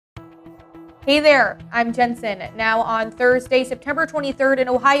Hey there, I'm Jensen. Now on Thursday, September 23rd, an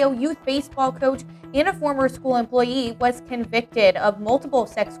Ohio youth baseball coach and a former school employee was convicted of multiple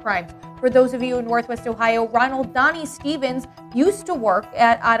sex crimes. For those of you in Northwest Ohio, Donnie Stevens used to work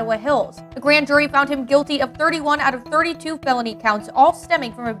at Ottawa Hills. The grand jury found him guilty of 31 out of 32 felony counts, all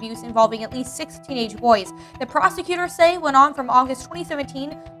stemming from abuse involving at least 6 teenage boys. The prosecutors say went on from August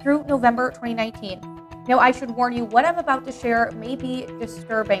 2017 through November 2019. Now, I should warn you, what I'm about to share may be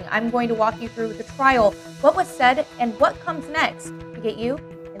disturbing. I'm going to walk you through the trial, what was said, and what comes next to get you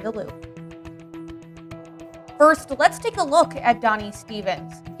in the loop. First, let's take a look at Donnie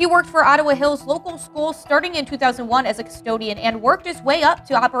Stevens. He worked for Ottawa Hills Local Schools starting in 2001 as a custodian and worked his way up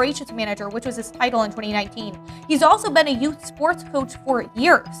to operations manager, which was his title in 2019. He's also been a youth sports coach for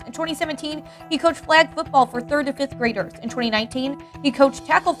years. In 2017, he coached flag football for 3rd to 5th graders. In 2019, he coached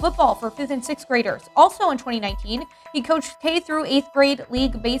tackle football for 5th and 6th graders. Also in 2019, he coached K through 8th grade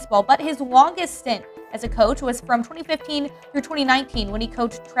league baseball, but his longest stint as a coach was from 2015 through 2019 when he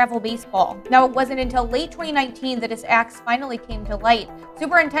coached travel baseball. Now, it wasn't until late 2019 that his acts finally came to light.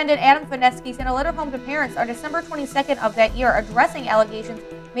 Superintendent Adam Fineski sent a letter home to parents on December 22nd of that year addressing allegations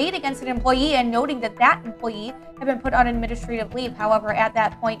made against an employee and noting that that employee had been put on administrative leave. However, at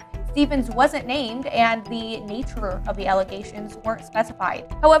that point, Stevens wasn't named and the nature of the allegations weren't specified.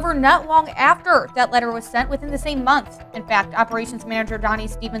 However, not long after that letter was sent, within the same month, in fact, operations manager Donnie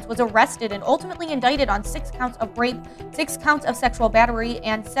Stevens was arrested and ultimately indicted on 6 counts of rape, 6 counts of sexual battery,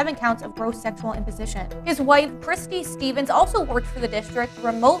 and 7 counts of gross sexual imposition. His wife, Christy Stevens, also worked for the district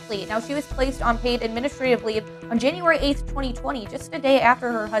remotely. Now, she was placed on paid administrative leave on January 8th, 2020, just a day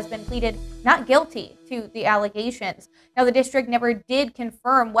after her husband pleaded not guilty to the allegations. Now, the district never did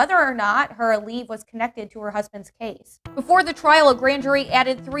confirm whether or not her leave was connected to her husband's case. Before the trial, a grand jury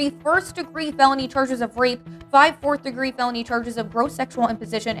added 3 first-degree felony charges of rape, 5 fourth-degree felony charges of gross sexual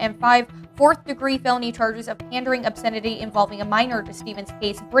imposition, and 5 fourth-degree felony charges of pandering obscenity involving a minor to Stevens'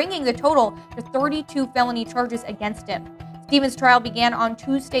 case, bringing the total to 32 felony charges against him. Stevens' trial began on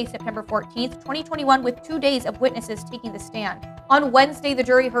Tuesday, September 14th, 2021, with 2 days of witnesses taking the stand. On Wednesday, the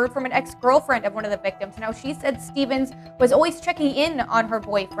jury heard from an ex-girlfriend of one of the victims. Now, she said Stevens was always checking in on her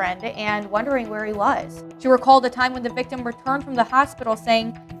boyfriend and wondering where he was. She recalled a time when the victim returned from the hospital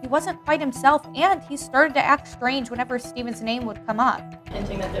saying he wasn't quite himself and he started to act strange whenever Stevens' name would come up.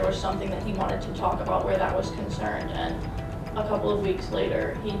 Hinting that there was something that he wanted to talk about where that was concerned, and a couple of weeks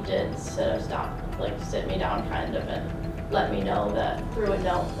later, he did sit me down kind of, and let me know that through a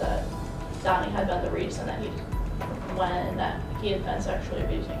note that Donnie had been the reason that he went and that he had been sexually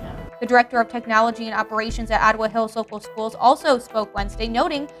abusing him. The director of technology and operations at Ottawa Hills Local Schools also spoke Wednesday,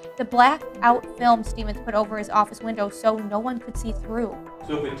 noting the blackout film Stevens put over his office window so no one could see through.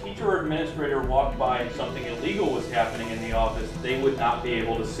 So if a teacher or administrator walked by and something illegal was happening in the office, they would not be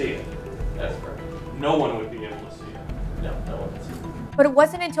able to see it. That's correct. No one would be able to see it. No one could see it. But it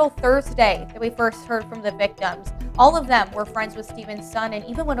wasn't until Thursday that we first heard from the victims. All of them were friends with Stevens' son and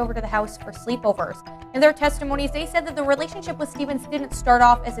even went over to the house for sleepovers. In their testimonies, they said that the relationship with Stevens didn't start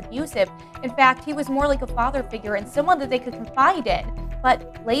off as abusive. In fact, he was more like a father figure and someone that they could confide in.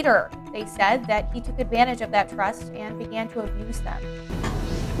 But later, they said that he took advantage of that trust and began to abuse them.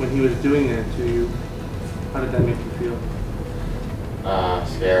 When he was doing that to you, how did that make you feel?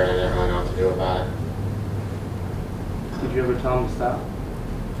 Scared. I didn't really know what to do about it. Did you ever tell him to stop?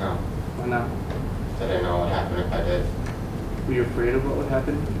 No. Why not? I didn't know what would happen if I did. Were you afraid of what would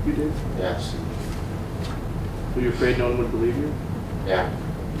happen if you did? Yes. Were you afraid no one would believe you? Yeah.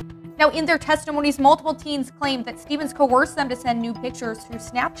 Now, in their testimonies, multiple teens claimed that Stevens coerced them to send nude pictures through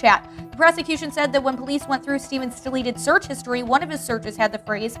Snapchat. The prosecution said that when police went through Stevens' deleted search history, one of his searches had the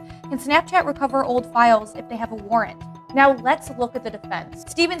phrase, "Can Snapchat recover old files if they have a warrant?" Now, let's look at the defense.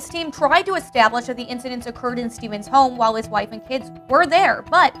 Stevens' team tried to establish that the incidents occurred in Stevens' home while his wife and kids were there,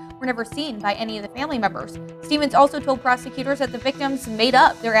 but were never seen by any of the family members. Stevens also told prosecutors that the victims made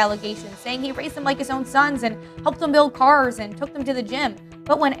up their allegations, saying he raised them like his own sons and helped them build cars and took them to the gym.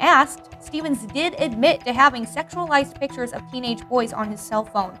 But when asked, Stevens did admit to having sexualized pictures of teenage boys on his cell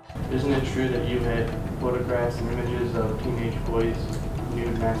phone. Isn't it true that you had photographs and images of teenage boys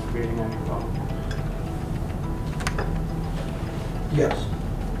nude masturbating on your phone? Yes.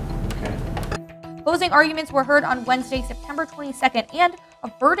 Okay. Closing arguments were heard on Wednesday, September 22nd, and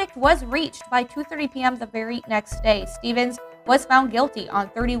a verdict was reached by 2:30 p.m. the very next day. Stevens was found guilty on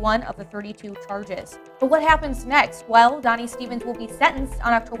 31 of the 32 charges. But what happens next? Well, Donnie Stevens will be sentenced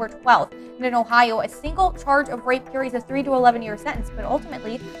on October 12th. And in Ohio, a single charge of rape carries a 3 to 11 year sentence, but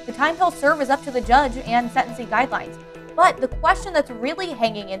ultimately, the time he'll serve is up to the judge and sentencing guidelines. But the question that's really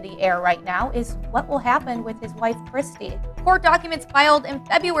hanging in the air right now is what will happen with his wife, Christy. Court documents filed in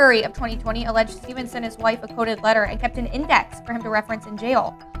February of 2020 allege Stevens sent his wife a coded letter and kept an index for him to reference in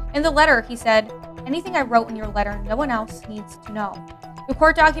jail. In the letter, he said, "Anything I wrote in your letter, no one else needs to know." The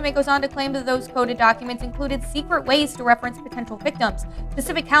court document goes on to claim that those coded documents included secret ways to reference potential victims,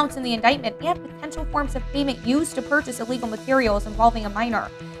 specific counts in the indictment, and potential forms of payment used to purchase illegal materials involving a minor.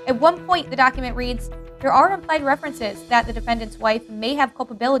 At one point, the document reads, "There are implied references that the defendant's wife may have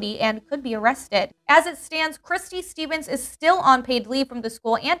culpability and could be arrested." As it stands, Christy Stevens is still on paid leave from the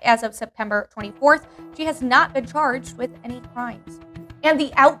school, and as of September 24th, she has not been charged with any crimes. And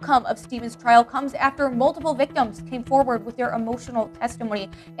the outcome of Stevens' trial comes after multiple victims came forward with their emotional testimony.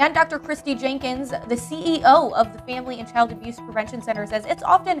 And Dr. Christy Jenkins, the CEO of the Family and Child Abuse Prevention Center, says it's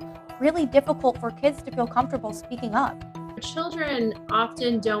often really difficult for kids to feel comfortable speaking up. Children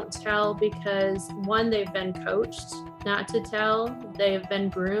often don't tell because, one, they've been coached not to tell, they've been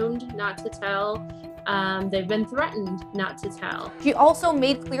groomed not to tell, they've been threatened not to tell. She also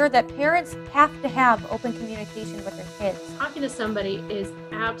made clear that parents have to have open communication with their kids. Talking to somebody is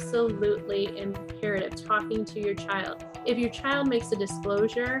absolutely imperative, talking to your child. If your child makes a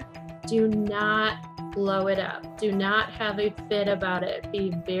disclosure, do not blow it up. Do not have a fit about it.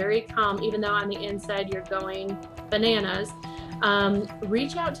 Be very calm, even though on the inside you're going bananas.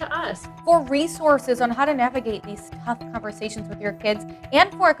 Reach out to us. For resources on how to navigate these tough conversations with your kids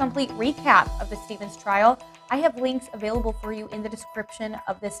and for a complete recap of the Stevens trial, I have links available for you in the description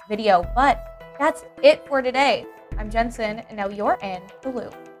of this video. But that's it for today. I'm Jensen, and now you're in the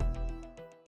loop.